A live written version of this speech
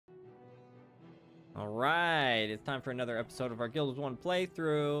Alright, it's time for another episode of our Guild Wars 1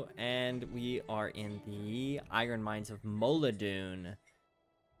 playthrough, and we are in the Iron Mines of Moladune.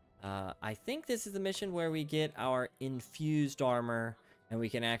 I think this is the mission where we get our infused armor, and we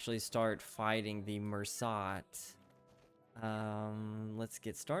can actually start fighting the Mursaat. Let's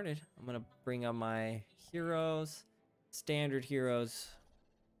get started. I'm gonna bring up my heroes, standard heroes,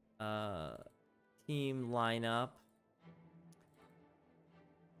 team lineup.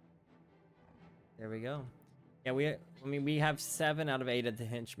 There we go. Yeah, we have 7 out of 8 of the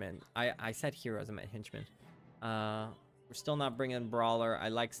henchmen. I said heroes, I meant henchmen. We're still not bringing Brawler. I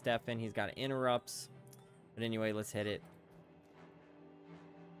like Stefan, he's got interrupts. But anyway, let's hit it.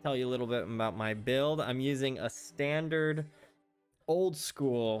 Tell you a little bit about my build. I'm using a standard, old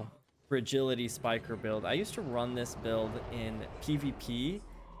school Fragility Spiker build. I used to run this build in PvP.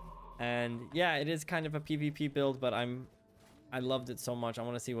 And yeah, it is kind of a PvP build, but I loved it so much. I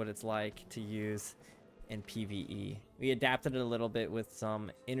want to see what it's like to use in PvE. We adapted it a little bit with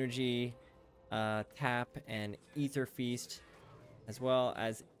some energy tap and ether feast, as well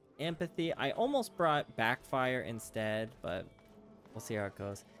as empathy. I almost brought backfire instead, but we'll see how it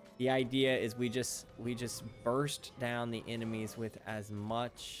goes. The idea is we just burst down the enemies with as many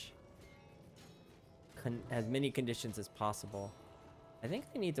conditions as possible. I think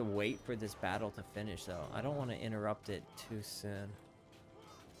I need to wait for this battle to finish, though. I don't want to interrupt it too soon.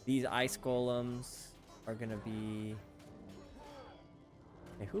 These ice golems are going to be...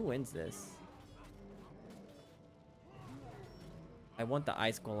 Okay, who wins this? I want the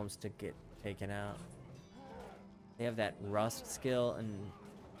ice golems to get taken out. They have that rust skill and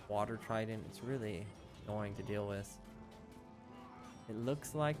water trident. It's really annoying to deal with. It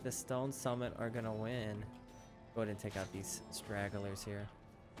looks like the Stone Summit are going to win. Go ahead and take out these stragglers here.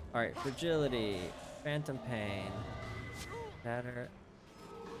 Alright, Fragility, Phantom Pain. Batter.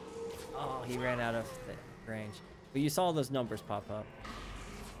 Oh, he ran out of the range. But you saw those numbers pop up.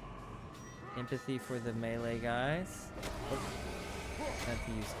 Empathy for the melee guys. Oh, have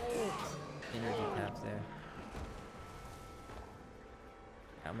to use energy taps there.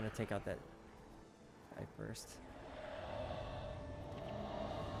 I'm gonna take out that guy first.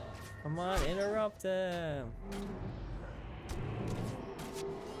 Come on, interrupt him.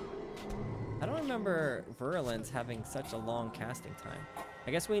 I don't remember Virulence having such a long casting time.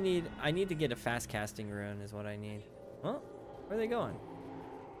 I guess I need to get a fast casting rune is what I need. Well, where are they going?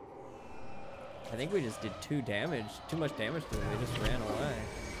 I think we just did too much damage to them. They just ran away.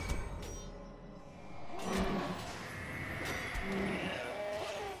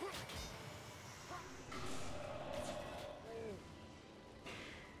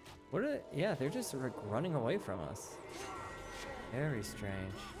 What are they? Yeah, they're just like running away from us. Very strange.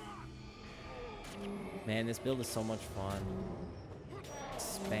 Man, this build is so much fun.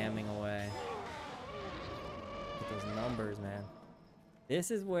 Spamming away. Look at those numbers, man.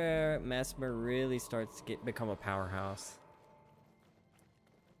 This is where Mesmer really starts to become a powerhouse.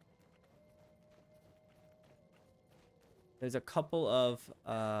 There's a couple of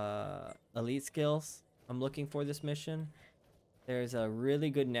elite skills I'm looking for this mission. There's a really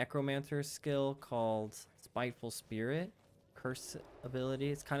good necromancer skill called Spiteful Spirit. Curse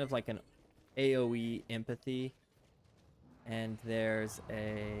ability. It's kind of like an AoE empathy. And there's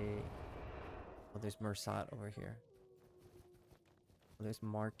there's Mursaat over here. There's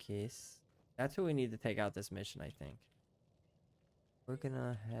Markis. That's who we need to take out this mission, I think. We're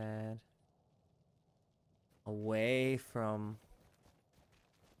gonna head away from...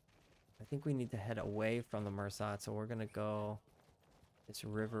 I think we need to head away from the Mursaat, so we're gonna go this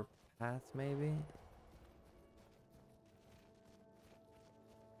river path, maybe?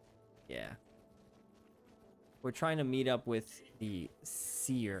 Yeah. We're trying to meet up with the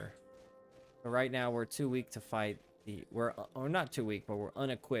Seer. But right now, we're too weak to fight the... We're not too weak, but we're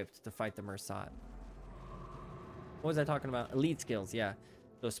unequipped to fight the Mursaat. What was I talking about? Elite skills, yeah.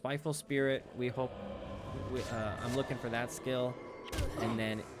 So Spiteful Spirit, we hope... I'm looking for that skill. And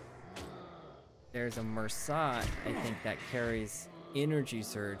then there's a Mursaat, I think, that carries Energy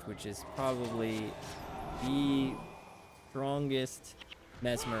Surge, which is probably the strongest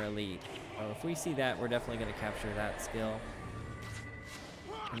Mesmer elite. So if we see that, we're definitely going to capture that skill.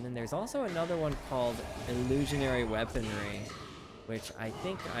 And then there's also another one called Illusionary Weaponry, which I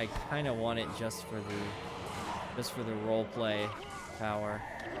think I kind of want it just for the roleplay power.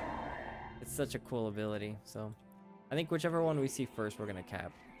 It's such a cool ability, so I think whichever one we see first, we're going to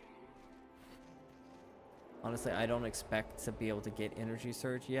cap. Honestly, I don't expect to be able to get Energy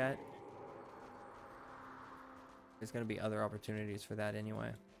Surge yet. There's going to be other opportunities for that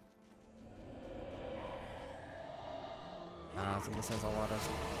anyway. So this has a lot of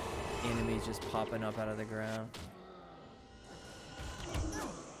enemies just popping up out of the ground.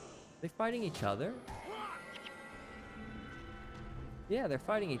 They fighting each other? Yeah, they're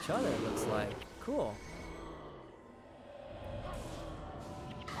fighting each other, it looks like. Cool.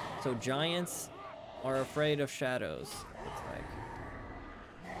 So giants are afraid of shadows, looks like.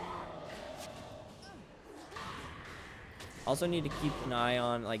 Also need to keep an eye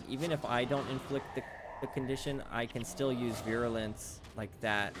on, like, even if I don't inflict the condition, I can still use Virulence like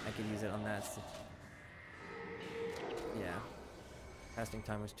that. I can use it on that. Yeah. Casting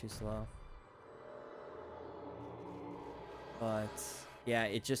time was too slow. But yeah,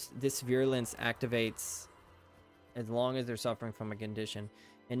 it just, this Virulence activates as long as they're suffering from a condition.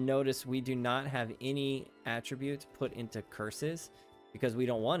 And notice we do not have any attributes put into curses because we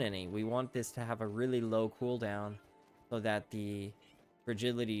don't want any. We want this to have a really low cooldown so that the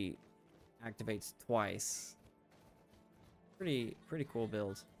fragility activates twice. Pretty cool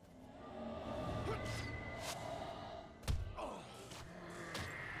build.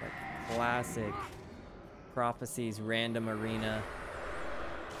 Like classic Prophecies random arena.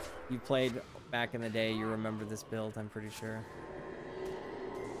 You played back in the day, you remember this build, I'm pretty sure.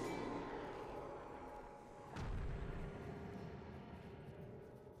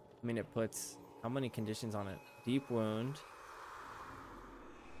 I mean, it puts how many conditions on it? Deep wound.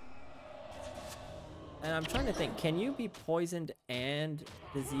 And I'm trying to think, can you be poisoned and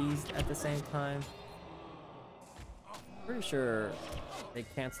diseased at the same time? Pretty sure they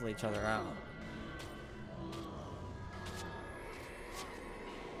cancel each other out.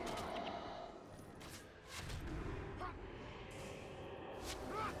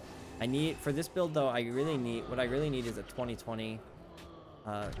 I need, for this build though, what I really need is a 20-20,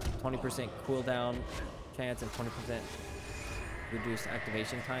 20% cooldown chance and 20% reduced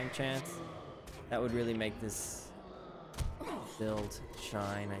activation time chance. That would really make this build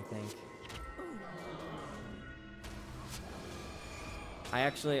shine, I think.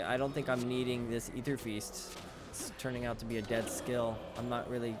 I don't think I'm needing this Ether Feast. It's turning out to be a dead skill. I'm not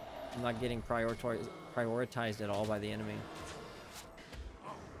getting prioritized at all by the enemy.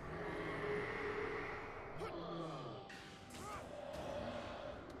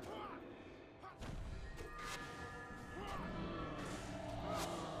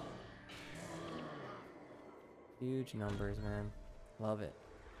 Huge numbers, man. Love it.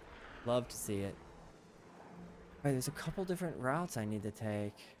 Love to see it. Alright, there's a couple different routes I need to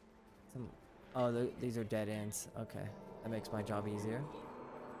take. These are dead ends. Okay, that makes my job easier.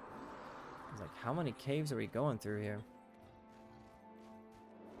 I was like, how many caves are we going through here?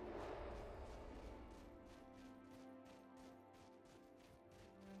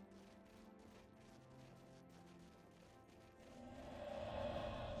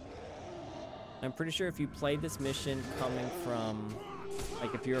 I'm pretty sure if you played this mission coming from,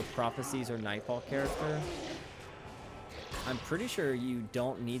 like, if you're a Prophecies or Nightfall character, I'm pretty sure you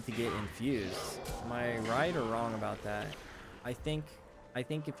don't need to get infused. Am I right or wrong about that? I think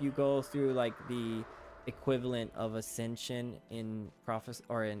if you go through like the equivalent of Ascension in Prophecy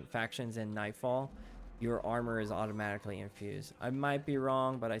or in Factions in Nightfall, your armor is automatically infused. I might be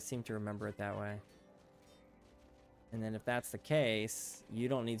wrong, but I seem to remember it that way. And then if that's the case, you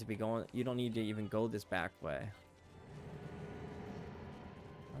don't need to even go this back way.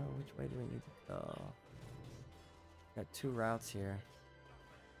 Oh, which way do we need to go? Got two routes here.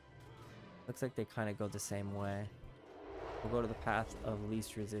 Looks like they kind of go the same way. We'll go to the path of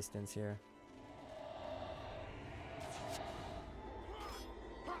least resistance here.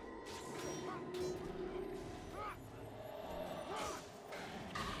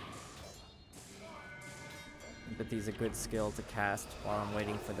 But these are a good skill to cast while I'm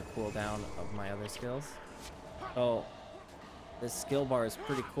waiting for the cooldown of my other skills. Oh, this skill bar is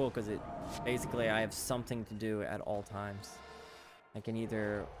pretty cool because it basically I have something to do at all times. I can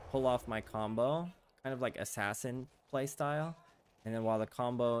either pull off my combo, kind of like assassin playstyle, and then while the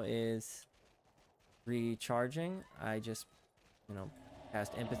combo is recharging, I just, you know,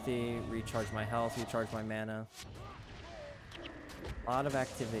 cast empathy, recharge my health, recharge my mana. A lot of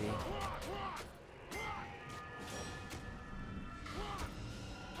activity.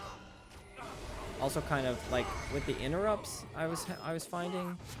 Also kind of like with the interrupts I was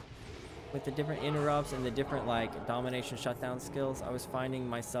finding, with the different interrupts and the different like domination shutdown skills, I was finding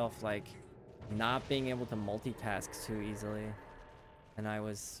myself like not being able to multitask too easily, and I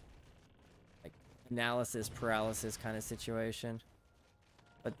was like analysis paralysis kind of situation.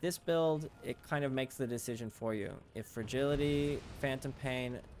 But this build, it kind of makes the decision for you. If fragility, phantom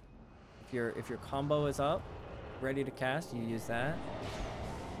pain, if your combo is up, ready to cast, you use that.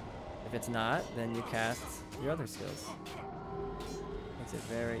 If it's not, then you cast your other skills. Makes it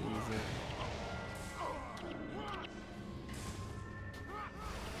very easy.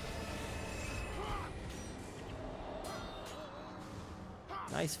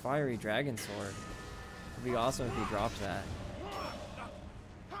 Nice fiery dragon sword. It'd be awesome if he dropped that.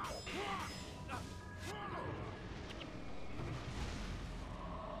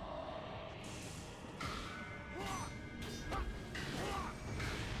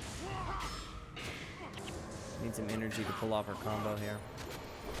 Need some energy to pull off our combo here.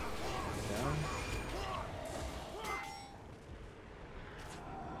 Down.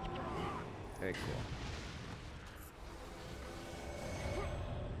 Very cool.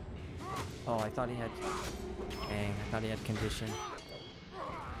 Oh, I thought he had... Dang, I thought he had condition.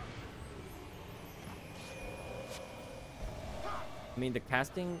 I mean, the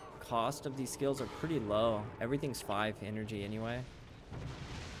casting cost of these skills are pretty low. Everything's 5 energy anyway.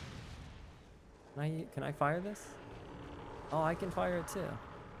 Can I fire this? Oh, I can fire it too.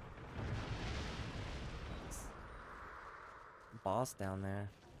 Boss down there.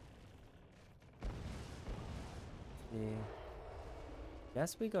 Yeah.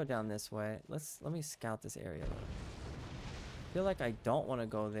 Guess we go down this way. Let me scout this area. I feel like I don't want to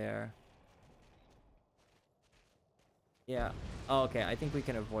go there. Yeah. Oh, okay. I think we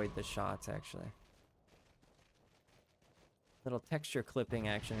can avoid the shots actually. Little texture clipping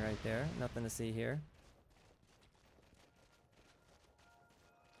action right there. Nothing to see here.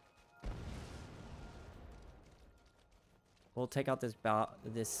 We'll take out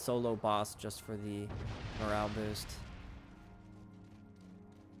this solo boss just for the morale boost.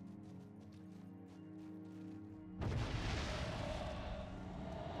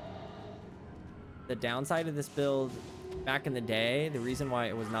 The downside of this build back in the day, the reason why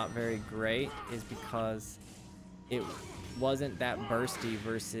it was not very great is because it wasn't that bursty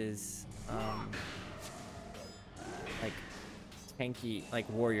versus like tanky like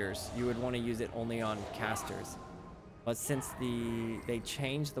warriors. You would want to use it only on casters, but since they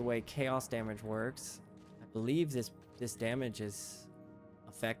changed the way chaos damage works, I believe this damage is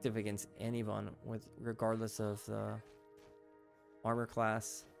effective against anyone with regardless of the armor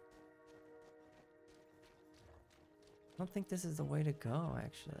class. I don't think this is the way to go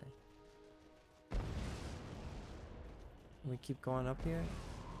actually. We keep going up here?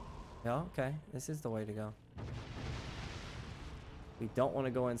 Yeah, okay. This is the way to go. We don't want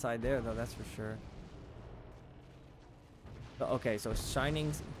to go inside there, though, that's for sure. But, okay, so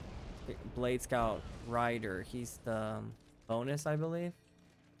Shining Blade Scout Rider. He's the bonus, I believe.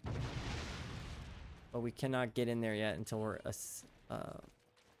 But we cannot get in there yet until we're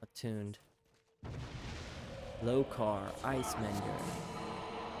attuned. Lokar, Ice Mender.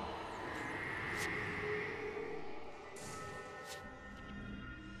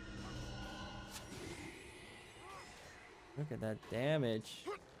 Look at that damage.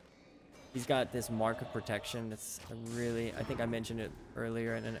 He's got this mark of protection. That's a really, I think I mentioned it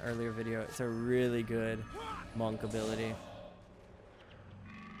earlier in an earlier video. It's a really good monk ability.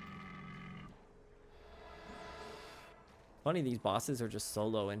 Funny, these bosses are just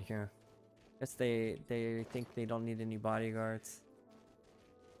solo in here. Guess they think they don't need any bodyguards.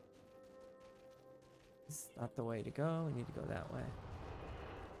 It's not the way to go. We need to go that way.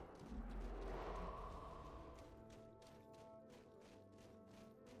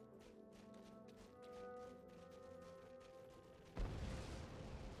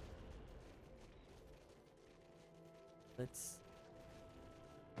 Let's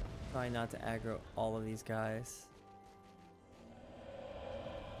try not to aggro all of these guys.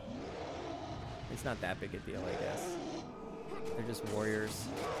 It's not that big a deal, I guess. They're just warriors.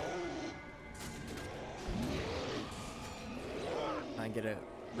 Try and get a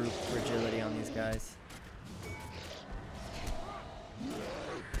group fragility on these guys.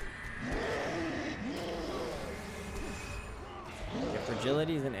 Yeah,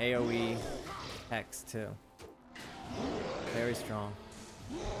 fragility is an AoE hex too. Very strong.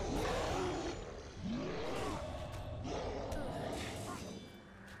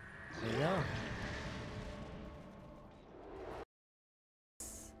 There you go.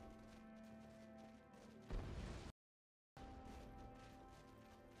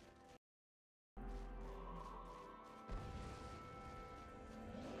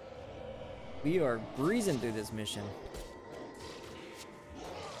 We are breezing through this mission.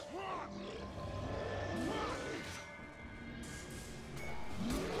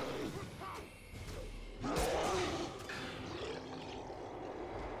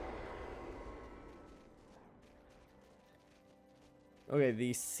 Okay,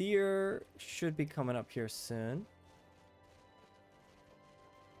 the Seer should be coming up here soon.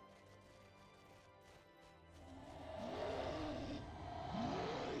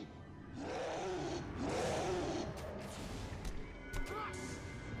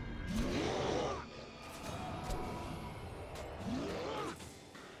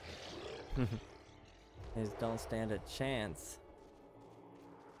 They just don't stand a chance.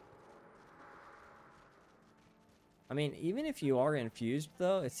 I mean, even if you are infused,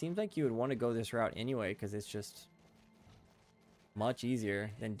 though, it seems like you would want to go this route anyway, because it's just much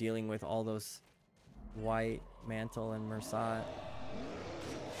easier than dealing with all those white mantle and Mursaat.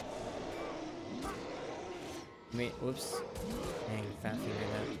 I mean, whoops. Dang, fat finger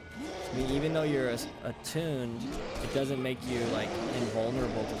that. I mean, even though you're attuned, it doesn't make you, like,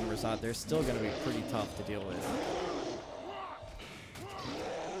 invulnerable to the Mursaat. They're still going to be pretty tough to deal with.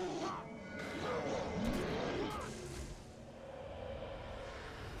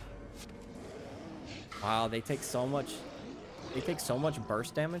 Wow, they take so much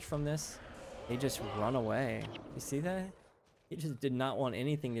burst damage from this. They just run away. You see that? He just did not want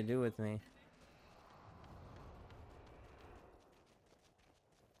anything to do with me.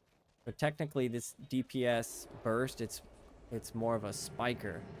 But technically this DPS burst, it's more of a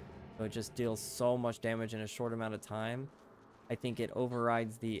spiker. So it just deals so much damage in a short amount of time. I think it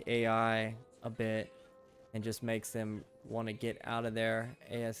overrides the AI a bit and just makes them want to get out of there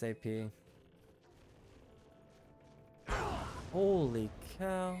ASAP. Holy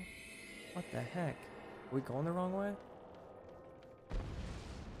cow. What the heck? Are we going the wrong way?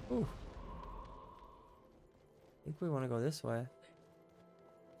 Ooh. I think we want to go this way.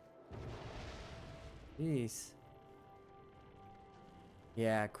 Jeez.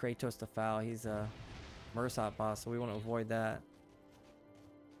 Yeah, Kratos the Foul. He's a Mursaat boss, so we want to avoid that.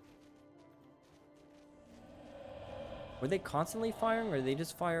 Were they constantly firing, or did they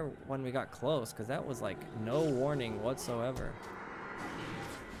just fire when we got close? Because that was like no warning whatsoever.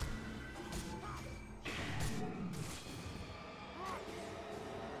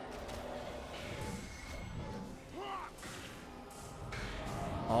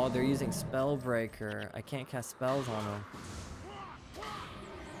 Oh, they're using Spellbreaker. I can't cast spells on them.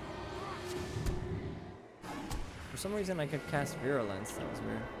 For some reason I could cast Virulence. That was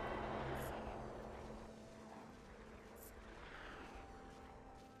weird.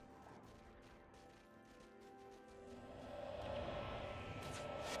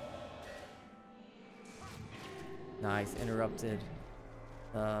 Nice, interrupted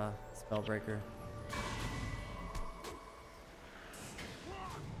Spellbreaker.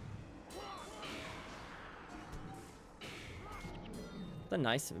 It's a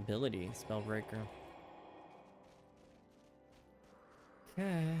nice ability, Spellbreaker.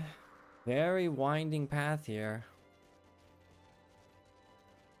 Okay. Very winding path here.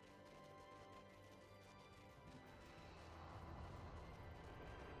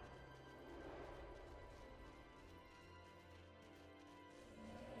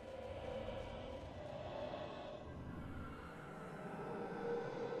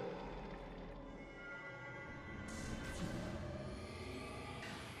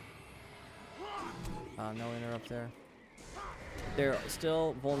 No interrupt there. They're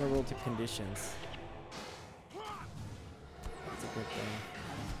still vulnerable to conditions. That's a good thing.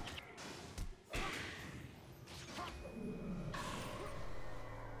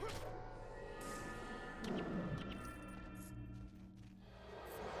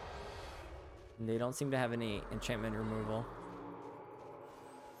 And they don't seem to have any enchantment removal.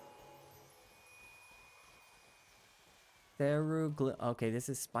 Okay, this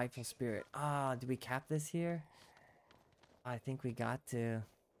is Spiteful Spirit. Ah, did we cap this here? I think we got to.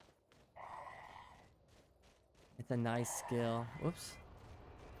 It's a nice skill. Whoops.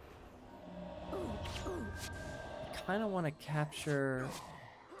 I kind of want to capture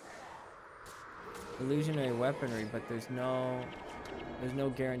illusionary weaponry, but there's no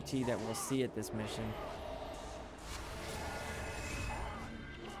guarantee that we'll see it this mission.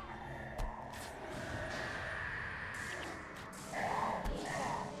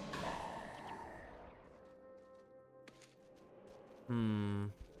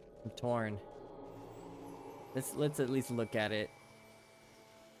 I'm torn. Let's at least look at it.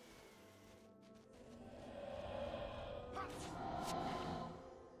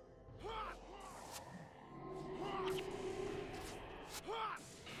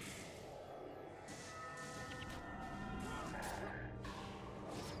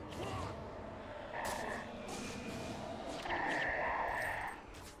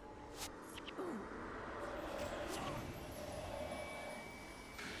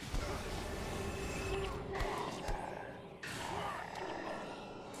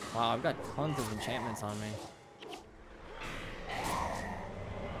 Wow, I've got tons of enchantments on me.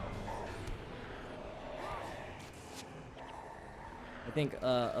 I think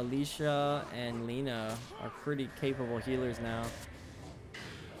Alicia and Lena are pretty capable healers now.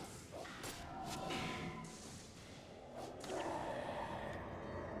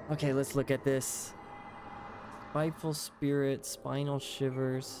 Okay, let's look at this. Spiteful Spirit, Spinal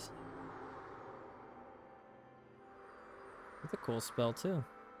Shivers. That's a cool spell too.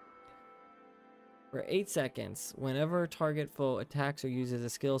 For 8 seconds, whenever a target foe attacks or uses a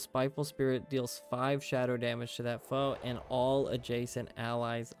skill, Spiteful Spirit deals 5 shadow damage to that foe and all adjacent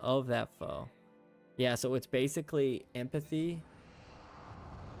allies of that foe. Yeah, so it's basically empathy.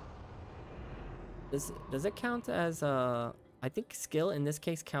 Does it count as I think skill in this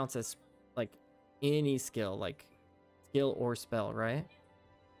case counts as like any skill, like skill or spell, right?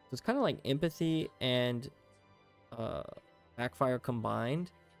 So it's kind of like empathy and backfire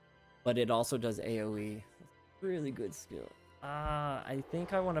combined, but it also does AoE. Really good skill. I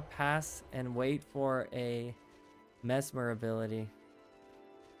think I want to pass and wait for a mesmer ability.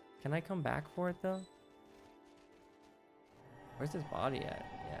 Can I come back for it though? Where's his body at?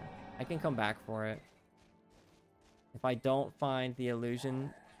 Yeah, I can come back for it. If I don't find the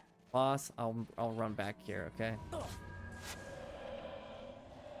illusion boss, I'll run back here, okay?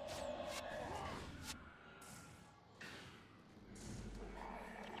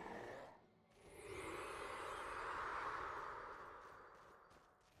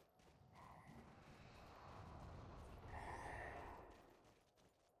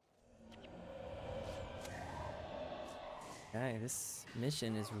 Okay, this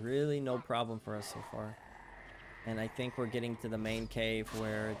mission is really no problem for us so far. And I think we're getting to the main cave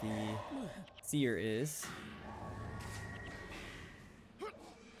where the Seer is.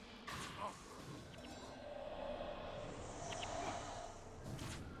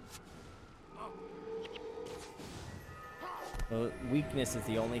 So weakness is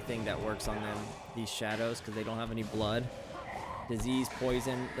the only thing that works on them, these shadows, because they don't have any blood. Disease,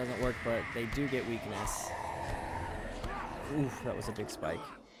 poison doesn't work, but they do get weakness. Oof, that was a big spike.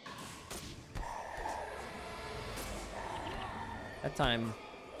 That time,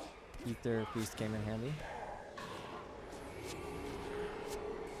 Ether Feast came in handy.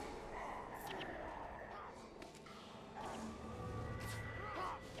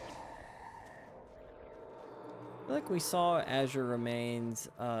 I feel like we saw Azure Remains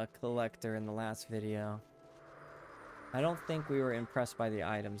Collector in the last video. I don't think we were impressed by the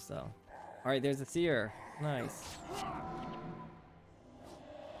items though. Alright, there's a Seer. Nice.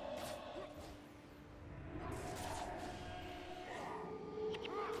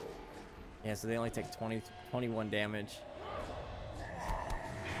 Yeah, so they only take 21 damage.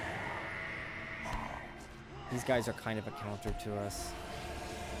 These guys are kind of a counter to us.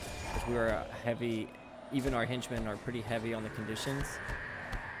 Because we were heavy, even our henchmen are pretty heavy on the conditions.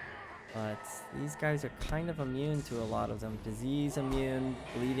 But these guys are kind of immune to a lot of them. Disease immune,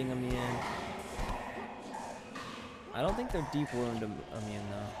 bleeding immune. I don't think they're deep wound immune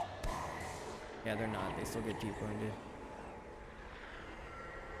though. Yeah, they're not. They still get deep wounded.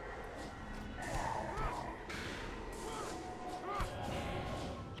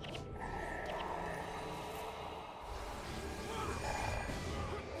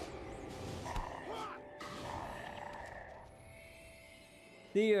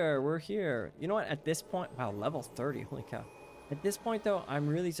 Seer, we're here. You know what? At this point, wow, level 30. Holy cow. At this point, though, I'm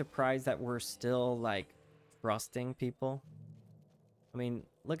really surprised that we're still, like, trusting people. I mean,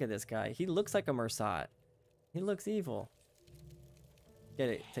 look at this guy. He looks like a Mursaat. He looks evil. Get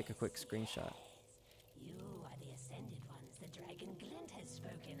it. Take a quick screenshot. You are the ascended ones the Dragon Glint has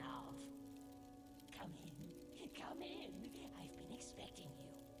spoken of. Come in. Come in. I've been expecting you.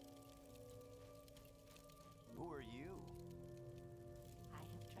 Who are you? I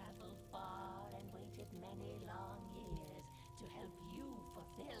have traveled far and waited many long years to help you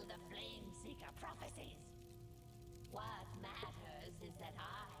fulfill the Flameseeker prophecies. What matters is that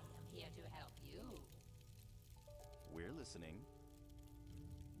I am here to help you. We're listening.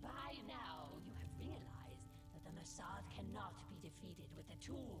 By now, you have realized that the Mursaat cannot be defeated with the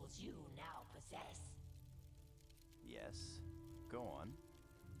tools you now possess. Yes. Go on.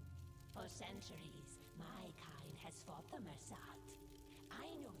 For centuries, my kind has fought the Mursaat. I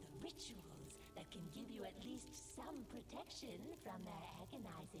know the rituals that can give you at least some protection from their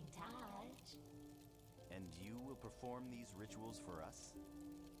agonizing touch. And you will perform these rituals for us?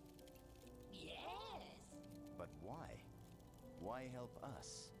 Yes! But why? Why help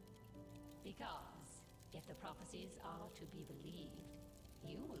us? Because if the prophecies are to be believed,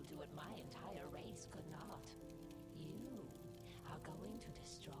 you will do what my entire race could not. You are going to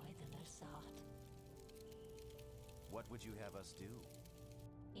destroy the Mursaat. What would you have us do?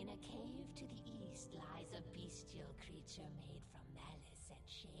 In a cave to the east lies a bestial creature made from malice and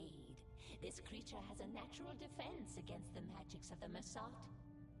shade. This creature has a natural defense against the magics of the Mursaat.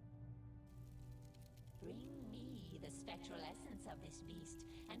 Bring me the spectral essence of this beast,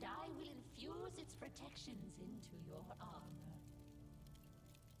 and I will infuse its protections into your armor.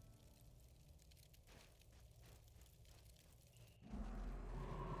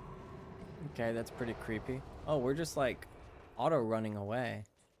 Okay, that's pretty creepy. Oh, we're just like auto running away.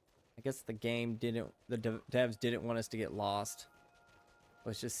 I guess the game didn't, the devs didn't want us to get lost. It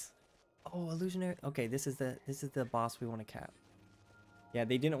was just, oh, illusionary. Okay, this is the boss we want to cap. Yeah,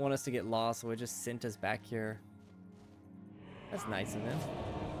 they didn't want us to get lost, so it just sent us back here. That's nice of them.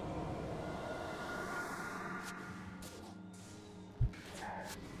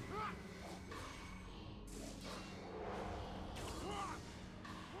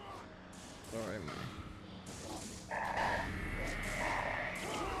 Where am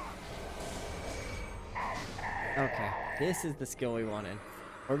I? Okay, this is the skill we wanted.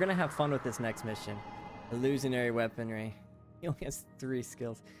 We're gonna have fun with this next mission. Illusionary weaponry. He only has 3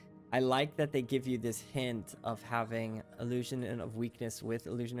 skills. I like that they give you this hint of having illusion and of weakness with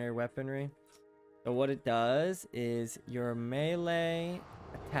illusionary weaponry. So what it does is your melee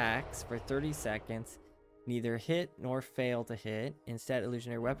attacks for 30 seconds neither hit nor fail to hit. Instead,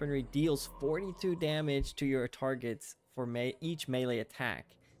 illusionary weaponry deals 42 damage to your targets for each melee attack.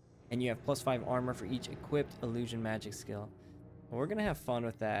 And you have +5 armor for each equipped illusion magic skill. And we're gonna have fun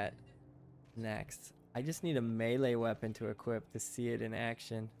with that next. I just need a melee weapon to equip to see it in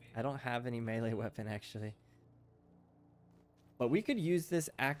action. I don't have any melee weapon actually. But we could use this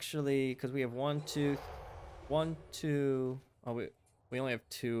actually because we have 1, 2. Oh, we only have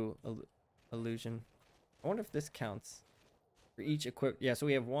 2 illusion. I wonder if this counts for each equipped. Yeah, so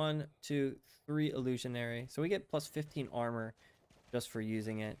we have 1, 2, 3 illusionary. So we get +15 armor just for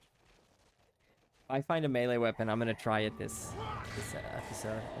using it. If I find a melee weapon, I'm gonna try it this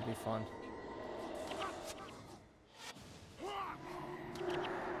episode. It'll be fun.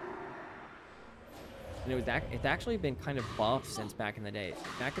 And it's actually been kind of buffed since back in the day.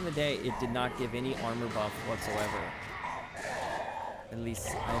 Back in the day, it did not give any armor buff whatsoever. At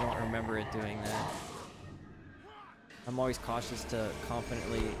least I don't remember it doing that. I'm always cautious to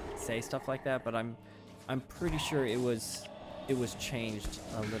confidently say stuff like that, but I'm pretty sure it was changed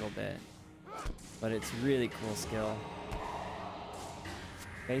a little bit. But it's really cool skill.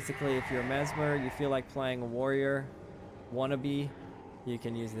 Basically, if you're a Mesmer, you feel like playing a warrior wannabe, you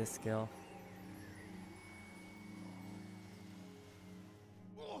can use this skill.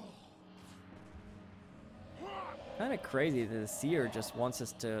 Kind of crazy that the Seer just wants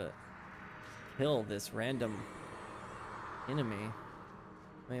us to kill this random enemy.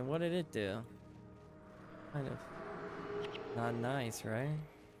 I mean, what did it do? Kind of not nice, right?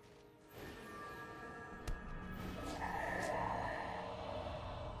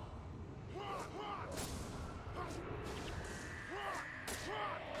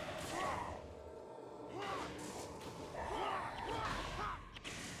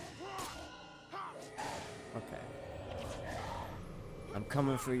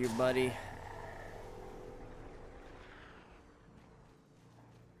 Coming for you, buddy.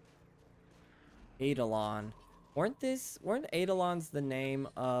 Eidolon. Weren't Eidolons the name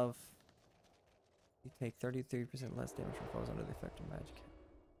of... You take 33% less damage from foes under the effect of magic.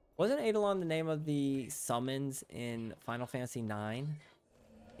 Wasn't Eidolon the name of the summons in Final Fantasy IX?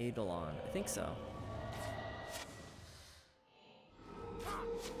 Eidolon. I think so.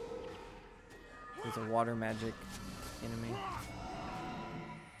 There's a water magic enemy.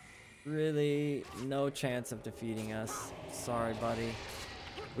 Really, no chance of defeating us. Sorry, buddy.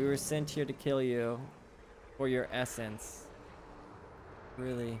 We were sent here to kill you for your essence.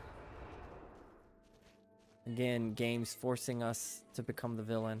 Really. Again, games forcing us to become the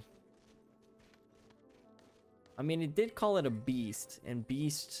villain. I mean, it did call it a beast, and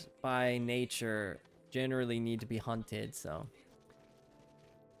beasts by nature generally need to be hunted, so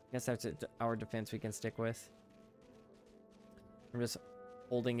I guess that's our defense we can stick with. I'm just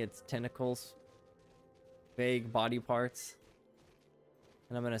holding its tentacles, vague body parts,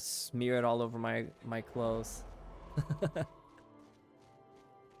 and I'm gonna smear it all over my clothes. That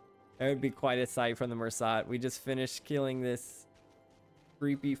would be quite a sight from the Mursaat. We just finished killing this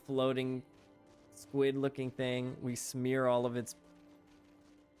creepy floating squid looking thing. We smear all of its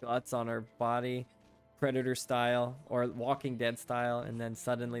guts on our body, Predator style or Walking Dead style, and then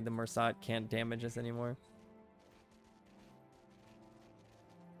suddenly the Mursaat can't damage us anymore.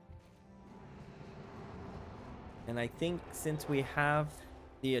 And I think since we have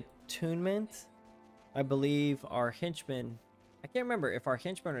the attunement, I believe our henchmen, I can't remember if our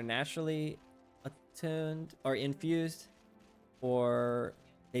henchmen are naturally attuned or infused, or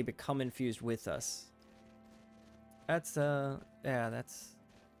they become infused with us. That's yeah, that's,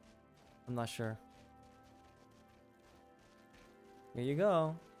 I'm not sure. Here you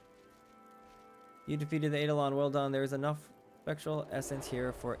go. You defeated the Eidolon. Well done. There's enough spectral essence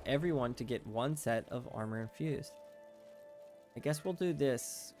here for everyone to get one set of armor infused. I guess we'll do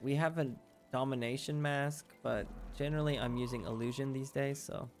this. We have a domination mask, but generally I'm using illusion these days,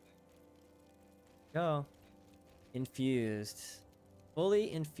 so. Go. Infused.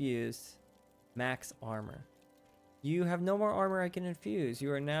 Fully infused. Max armor. You have no more armor I can infuse.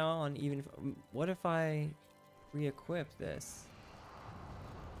 You are now on even. What if I re-equip this?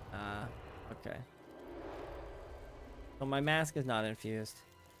 Okay. So my mask is not infused.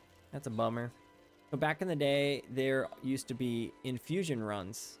 That's a bummer. So back in the day, there used to be infusion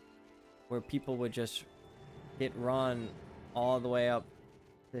runs where people would just hit run all the way up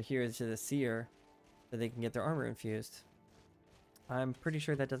to here to the Seer so they can get their armor infused. I'm pretty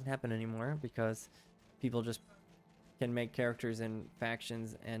sure that doesn't happen anymore because people just can make characters in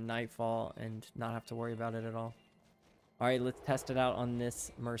factions and Nightfall and not have to worry about it at all. Alright, let's test it out on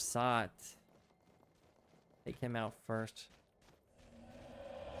this Mursaat. Take him out first.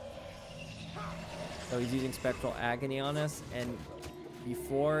 So he's using Spectral Agony on us, and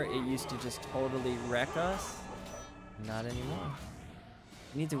before it used to just totally wreck us. Not anymore.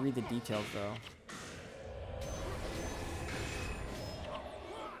 We need to read the details though.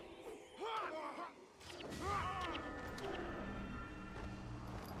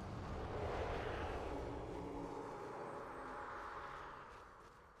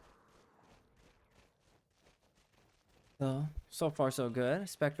 So far so good.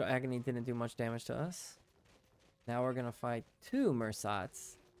 Spectral Agony didn't do much damage to us. Now we're gonna fight two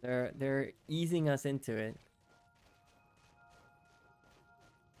Mursaats. They're easing us into it.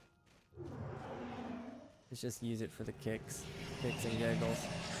 Let's just use it for the kicks and giggles.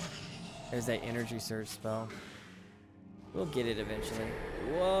 There's that energy surge spell. We'll get it eventually.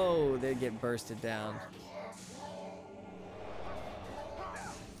 Whoa, they get bursted down.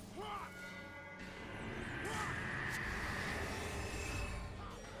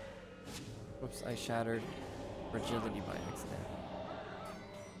 Oops, I shattered Fragility by accident.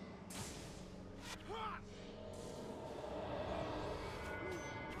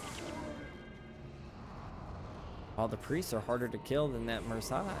 Oh, the priests are harder to kill than that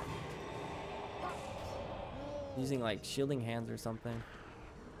Mursaat. Using like shielding hands or something.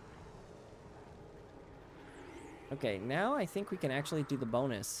 Okay, now I think we can actually do the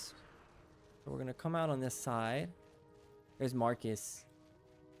bonus. So we're gonna come out on this side. There's Markis.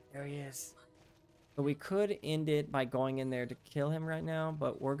 There he is. So we could end it by going in there to kill him right now,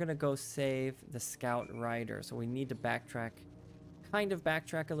 but we're gonna go save the scout rider. So we need to backtrack, kind of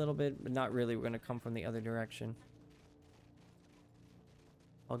backtrack a little bit, but not really. We're gonna come from the other direction.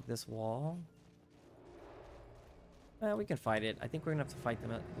 Hug this wall. Well, we can fight it. I think we're gonna have to fight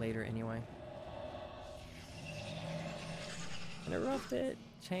them later anyway. Interrupt it.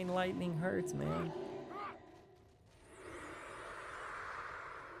 Chain lightning hurts, man.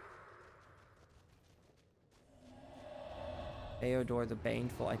 Aeodor the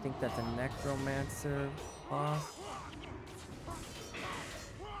Baneful. I think that's a Necromancer boss.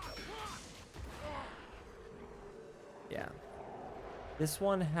 Yeah. This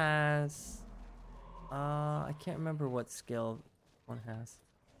one has... I can't remember what skill one has.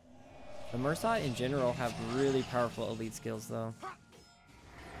 The Mursaat in general have really powerful elite skills though.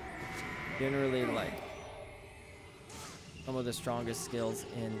 Generally like some of the strongest skills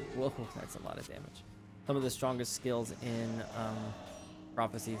in... Whoa, that's a lot of damage. Some of the strongest skills in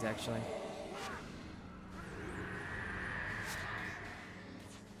prophecies, actually.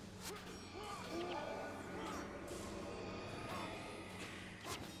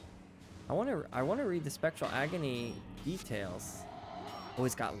 I want to read the Spectral Agony details. Oh,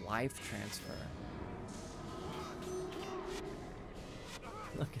 it's got life transfer.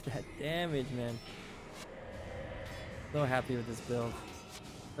 Look at that damage, man. So happy with this build.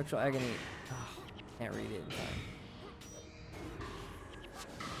 Spectral Agony. Oh. Can't read it in time.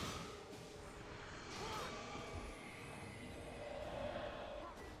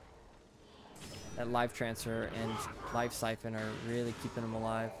 That life transfer and life siphon are really keeping him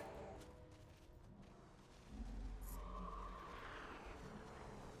alive.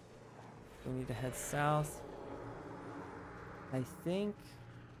 We need to head south. I think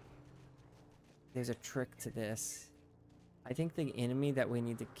there's a trick to this. I think the enemy that we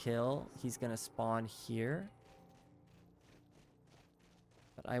need to kill, he's gonna spawn here.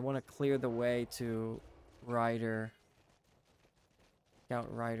 But I want to clear the way to Rider.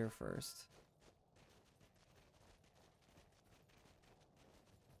 Scout Rider first.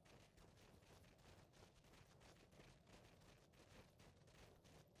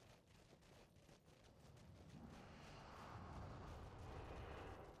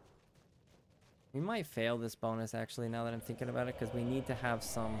 We might fail this bonus actually now that I'm thinking about it, because we need to have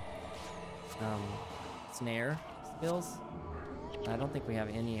some snare skills. I don't think we have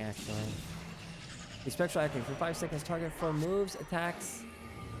any actually. The spectral agony for 5 seconds. Target for moves, attacks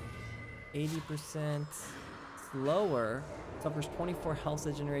 80% slower. Suffers 24 health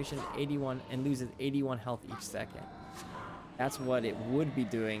regeneration, 81, and loses 81 health each second. That's what it would be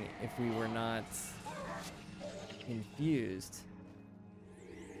doing if we were not infused.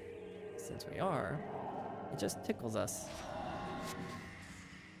 Since we are, it just tickles us.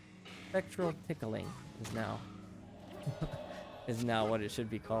 Spectral tickling is now is now what it should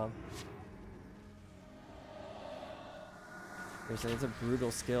be called. Seriously, it's a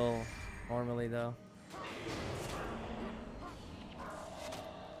brutal skill normally though.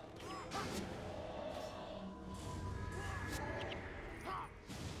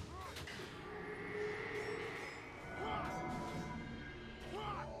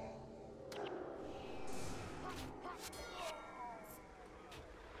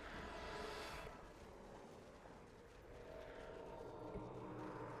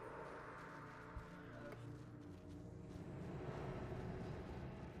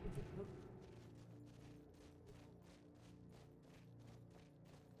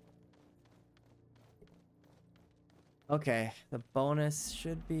 Okay, the bonus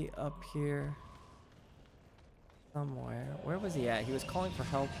should be up here somewhere. Where was he at? He was calling for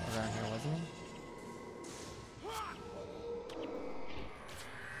help around here, wasn't he?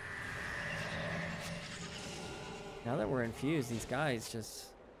 Now that we're infused, these guys just...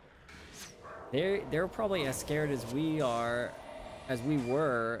 They're probably as scared as we are, as we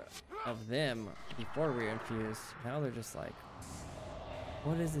were of them before we were infused. Now they're just like,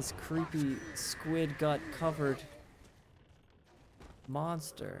 what is this creepy squid gut covered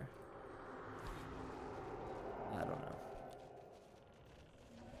monster? I don't know.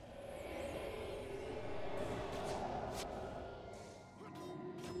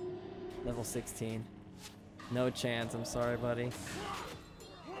 Level 16. No chance. I'm sorry, buddy.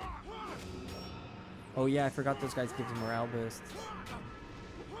 Oh yeah, I forgot those guys give you morale boost.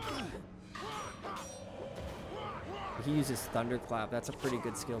 He uses thunderclap. That's a pretty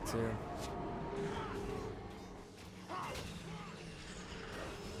good skill too.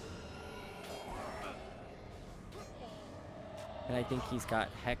 And I think he's got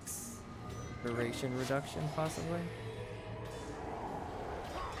hex duration reduction, possibly.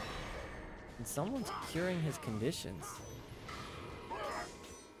 And someone's curing his conditions.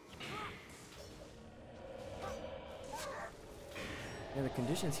 Yeah, the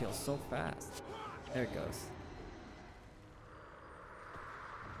conditions heal so fast. There it goes.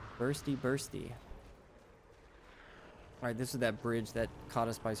 Bursty, bursty. Alright, this is that bridge that caught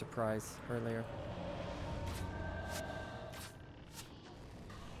us by surprise earlier.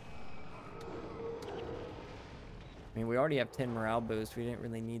 I mean, we already have 10 morale boost. We didn't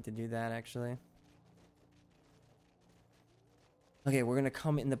really need to do that, actually. Okay, we're gonna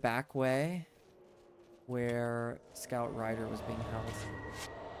come in the back way where Scout Rider was being held.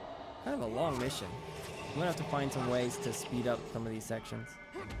 Kind of a long mission. I'm gonna have to find some ways to speed up some of these sections.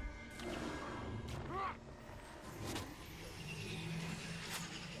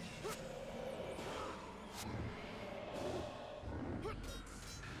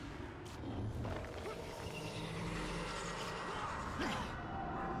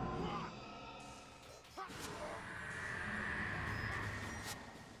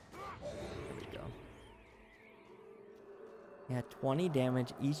 Yeah, 20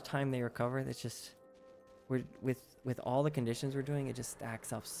 damage each time they recover. That's just, with all the conditions we're doing, it just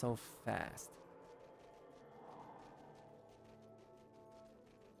stacks up so fast.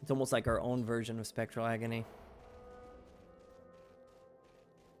 It's almost like our own version of spectral agony.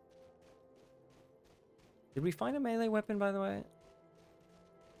 Did we find a melee weapon, by the way?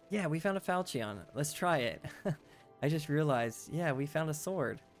 Yeah, we found a falchion. Let's try it. I just realized, yeah, we found a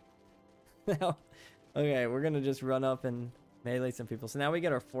sword. Okay, we're gonna just run up and melee some people. So now we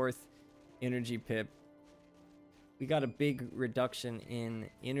get our 4th energy pip. We got a big reduction in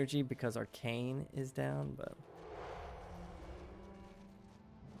energy because our cane is down, but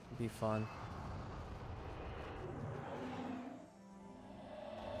it'll be fun.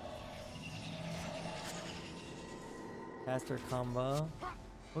 Caster combo.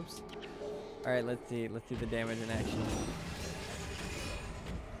 Whoops. All right, let's see. Let's see the damage in action.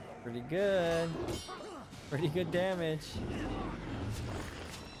 Pretty good. Pretty good damage.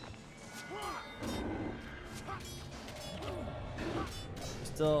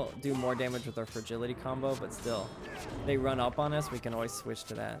 Still do more damage with our fragility combo, but still, if they run up on us, we can always switch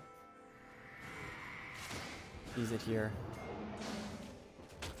to that. Use it here.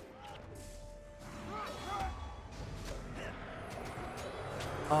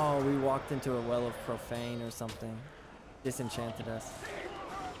 Oh, we walked into a well of profane or something. Disenchanted us.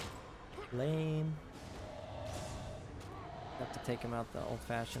 Lame. Have to take him out the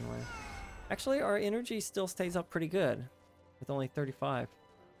old-fashioned way. Actually, our energy still stays up pretty good with only 35.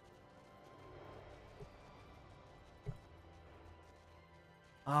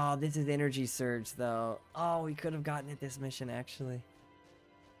 Oh, this is energy surge though. Oh, we could have gotten it this mission actually.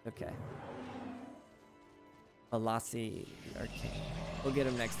 Okay. Velocity Arcane. We'll get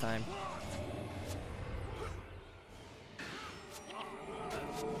him next time.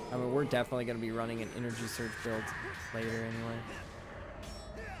 I mean, we're definitely going to be running an energy surge build later anyway.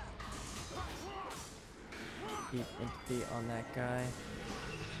 Keep empathy on that guy.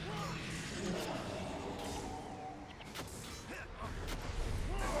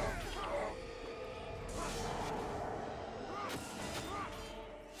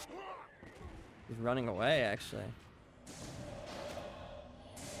 He's running away, actually.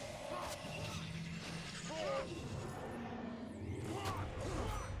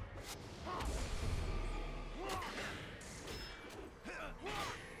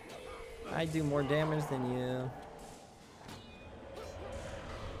 I do more damage than you.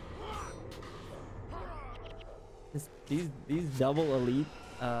 These double elite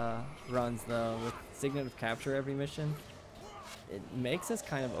runs though, with Signet of Capture every mission, it makes us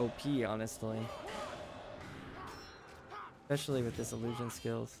kind of OP, honestly. Especially with this illusion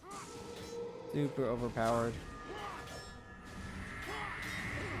skills. Super overpowered.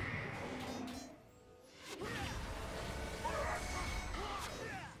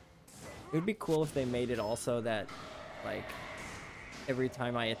 It would be cool if they made it also that, like, every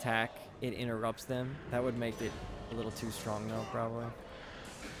time I attack, it interrupts them. That would make it a little too strong though, probably.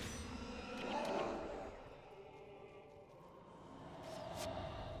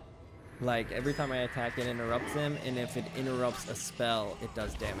 Like, every time I attack, it interrupts them, and if it interrupts a spell, it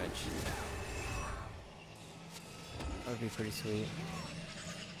does damage. That would be pretty sweet.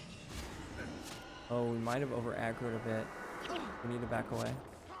 Oh, we might have over-aggroed a bit. We need to back away.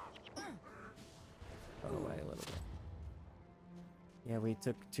 Run away a little bit. Yeah, we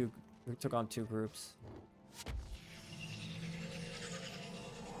took on two groups.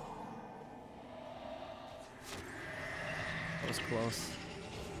 That was close.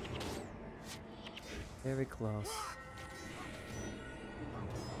 Very close.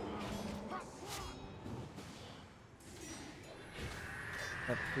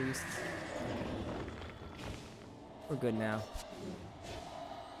 That priest. We're good now.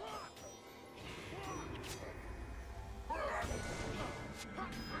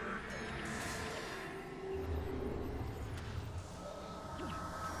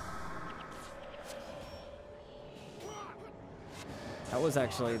 That was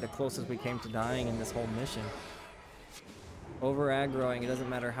actually the closest we came to dying in this whole mission. Over aggroing, it doesn't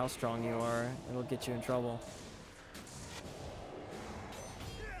matter how strong you are, it'll get you in trouble.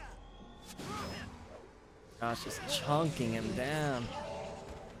 Gosh, just chunking him down.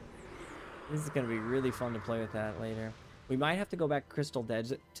 This is gonna be really fun to play with that later. We might have to go back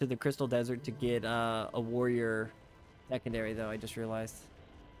to the Crystal Desert to get a warrior secondary though, I just realized.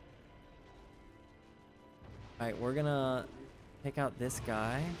 Alright, we're gonna take out this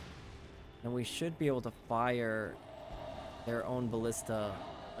guy, and we should be able to fire their own ballista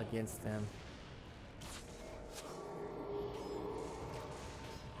against them.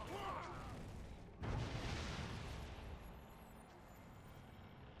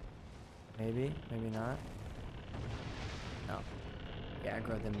 Maybe, maybe not. No. Yeah,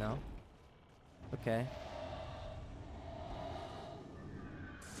 aggro them now. Okay.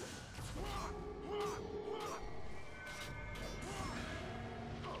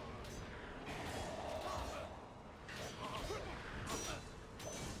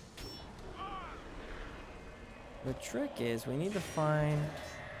 The trick is we need to find,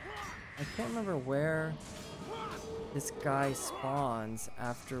 I can't remember where this guy spawns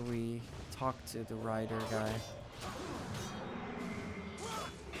after we talk to the rider guy.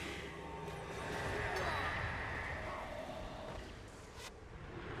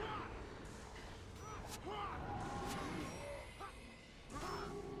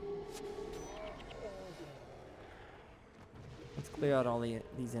 Let's clear out all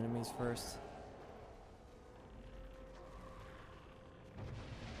these enemies first.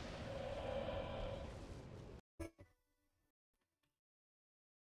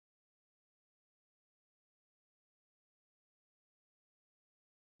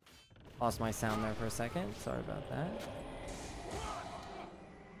 Lost my sound there for a second. Sorry about that.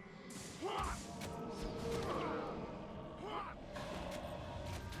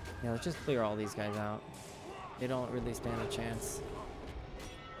 Yeah, let's just clear all these guys out. They don't really stand a chance.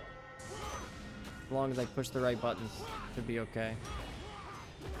 As long as I push the right buttons, should be okay.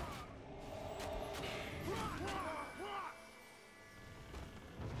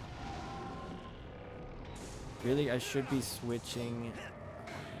 Really, I should be switching.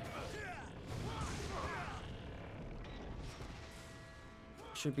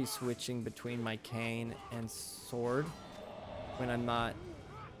 Should be switching between my cane and sword when I'm not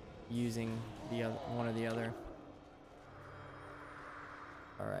using the other, one or the other.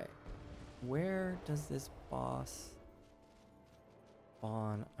 All right, where does this boss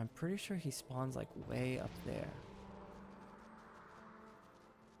spawn? I'm pretty sure he spawns like way up there.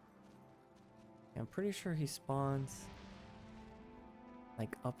 I'm pretty sure he spawns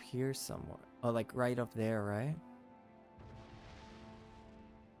like up here somewhere. Oh, like right up there, right?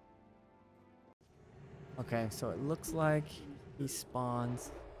 Okay, so it looks like he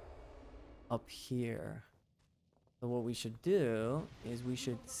spawns up here. So what we should do is we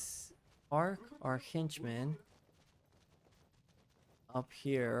should spark our henchman up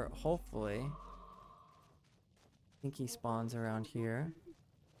here, hopefully. I think he spawns around here.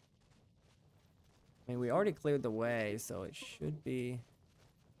 I mean, we already cleared the way, so it should be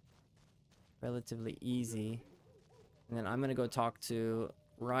relatively easy. And then I'm gonna go talk to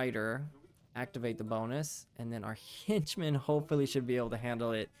Ryder, activate the bonus, and then our henchman hopefully should be able to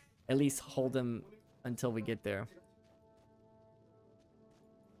handle it. At least hold him until we get there.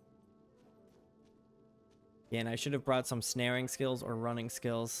 Yeah, and I should have brought some snaring skills or running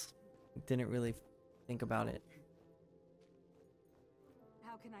skills. Didn't really think about it.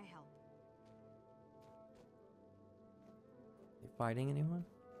 How can I help? You fighting anyone?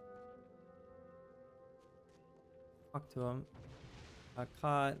 Talk to him.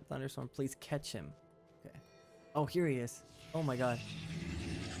 Caught. Thunderstorm, please catch him. Okay. Oh, here he is. Oh my god.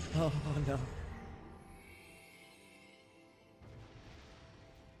 Oh no.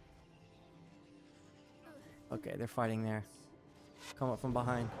 Okay, they're fighting there. Come up from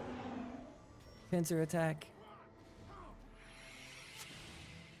behind. Pincer attack.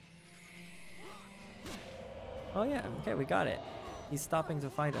 Oh yeah, okay, we got it. He's stopping to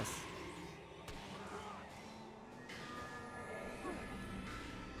fight us.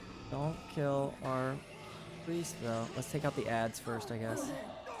 Don't kill our priest though. Let's take out the ads first, I guess.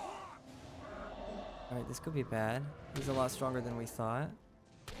 Alright, this could be bad. He's a lot stronger than we thought.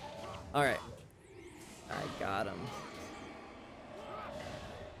 Alright. I got him.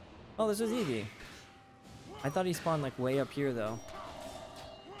 Oh, this was easy. I thought he spawned like way up here though.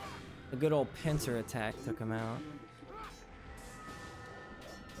 A good old pincer attack took him out.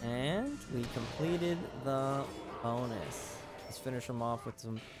 And we completed the bonus. Let's finish him off with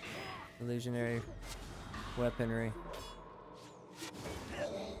some illusionary weaponry.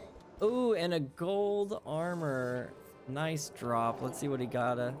 Ooh, and a gold armor. Nice drop. Let's see what he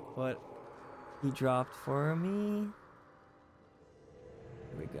he dropped for me.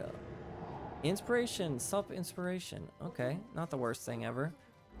 Here we go. Inspiration, self-inspiration. Okay, not the worst thing ever.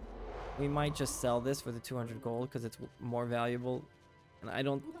 We might just sell this for the 200 gold because it's more valuable. And I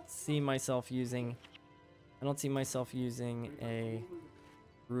don't see myself using a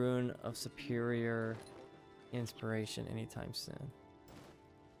rune of superior inspiration anytime soon.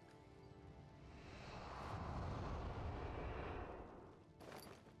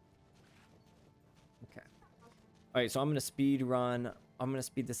 Okay. All right, so I'm gonna speed run. I'm gonna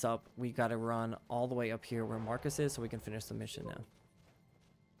speed this up. We gotta run all the way up here where Markis is so we can finish the mission now.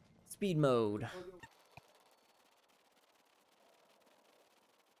 Speed mode.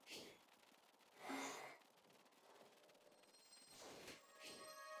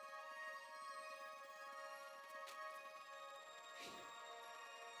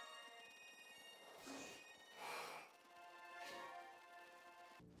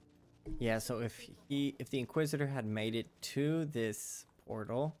 Yeah, so if the Inquisitor had made it to this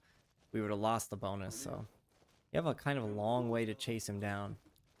portal, we would have lost the bonus, so you have a kind of a long way to chase him down.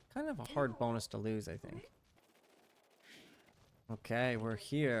 Kind of a hard bonus to lose, I think. Okay, we're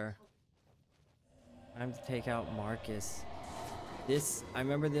here. Time to take out Markis. I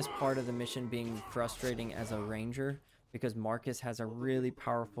remember this part of the mission being frustrating as a ranger because Markis has a really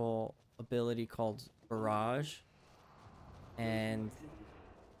powerful ability called Barrage, and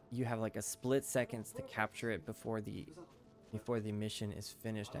you have like a split seconds to capture it before the mission is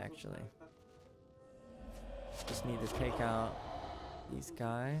finished. Actually, just need to take out these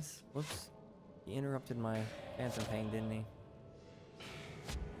guys. Whoops, he interrupted my phantom pain, didn't he?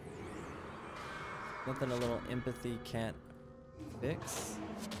 Nothing a little empathy can't fix.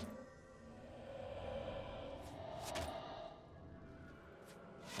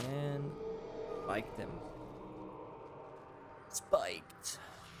 And spiked him. Spiked.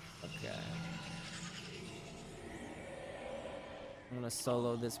 Okay. I'm gonna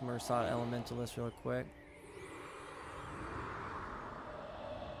solo this Mursaat Elementalist real quick.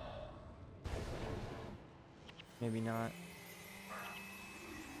 Maybe not.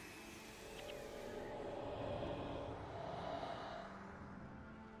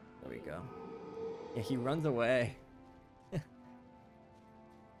 There we go. Yeah, he runs away.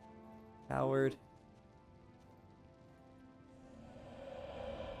 Coward.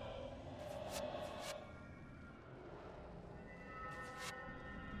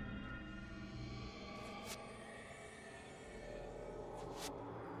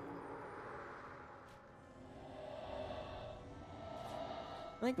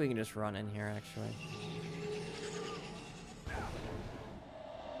 I think we can just run in here, actually.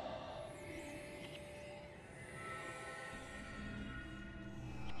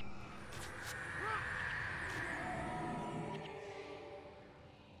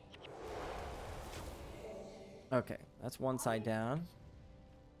 Okay, that's one side down.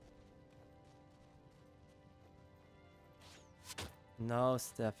 No,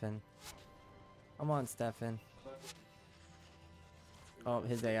 Stefan. Come on, Stefan. Oh,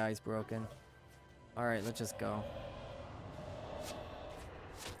 his AI is broken. Alright, let's just go.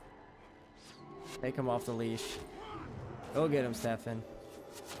 Take him off the leash. Go get him, Stefan.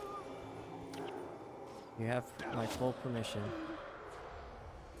 You have my full permission.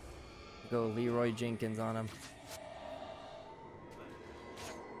 Go Leroy Jenkins on him.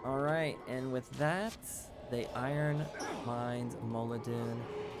 Alright, and with that, the Iron Mines of Moladune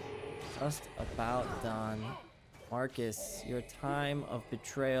just about done. Markis, your time of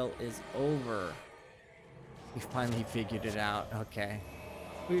betrayal is over. We finally figured it out. Okay.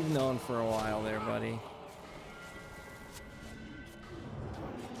 We've known for a while there, buddy.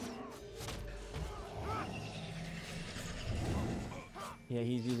 Yeah,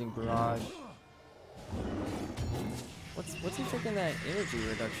 he's using barrage. What's he taking that energy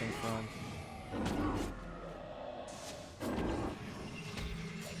reduction from?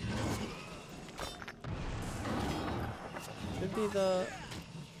 Should be the...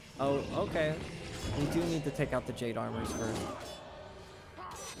 Oh, okay. We do need to take out the Jade Armors first.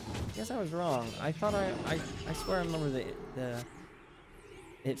 I guess I was wrong. I thought I swear I remember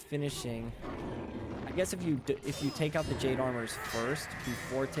it finishing. I guess if you take out the Jade Armors first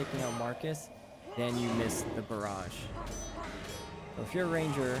before taking out Markis, then you miss the barrage. So if you're a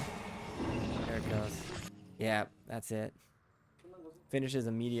ranger, there it goes. Yeah, that's it. Finishes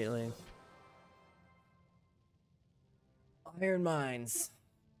immediately. Iron Mines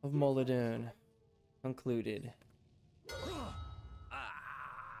of Moladune concluded.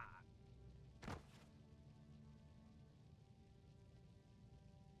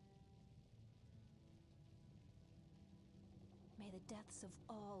 May the deaths of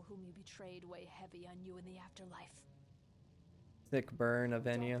all whom you betrayed weigh heavy on you in the afterlife. Thick burn of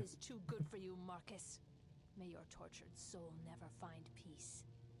Enya. Death is too good for you, Markis. May your tortured soul never find peace.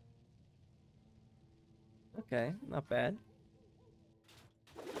 Okay, not bad.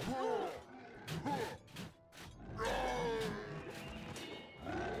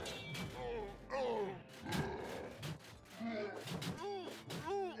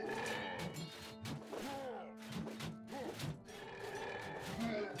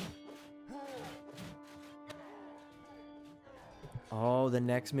 Oh, the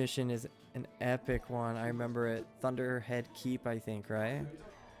next mission is an epic one. I remember it. Thunderhead Keep, I think, right?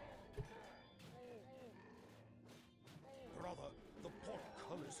 Brother, the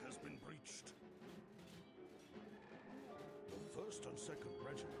portcullis has been breached. The 1st and 2nd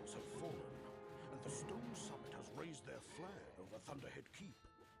regiments have fallen, and the Stone Summit has raised their flag over Thunderhead Keep.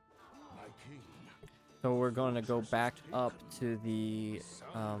 My king. So we're going to go back up to the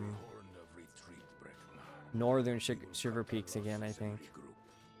northern Shiver Peaks again, I think.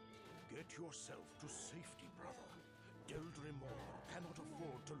 Get yourself to safety, brother. Deldrimor cannot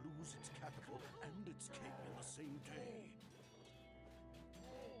afford to lose its capital and its king in the same day.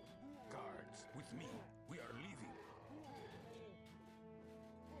 Guards, with me. We are leaving.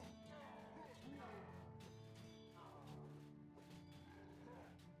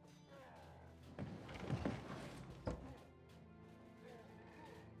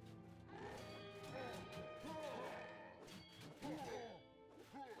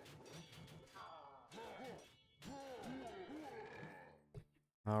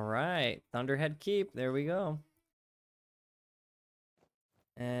 All right, Thunderhead Keep. There we go.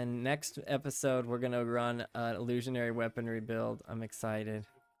 And next episode, we're gonna run an illusionary weaponry build. I'm excited.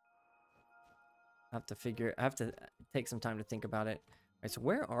 I have to take some time to think about it. All right, so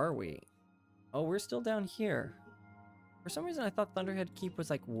where are we? Oh, we're still down here. For some reason, I thought Thunderhead Keep was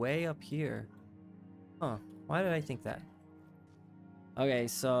like way up here. Huh? Why did I think that? Okay,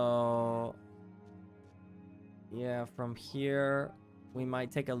 so yeah, from here we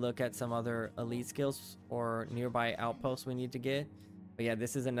might take a look at some other elite skills or nearby outposts we need to get. But yeah,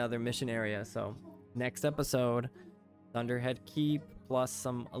 this is another mission area. So next episode, Thunderhead Keep plus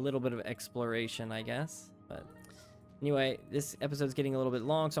a little bit of exploration, I guess. But anyway, this episode's getting a little bit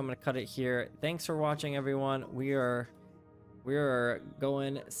long, so I'm gonna cut it here. Thanks for watching, everyone. We are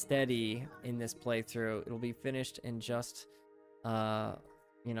going steady in this playthrough. It'll be finished in just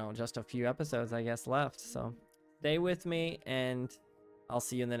just a few episodes, I guess, left. So stay with me, and I'll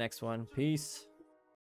see you in the next one. Peace.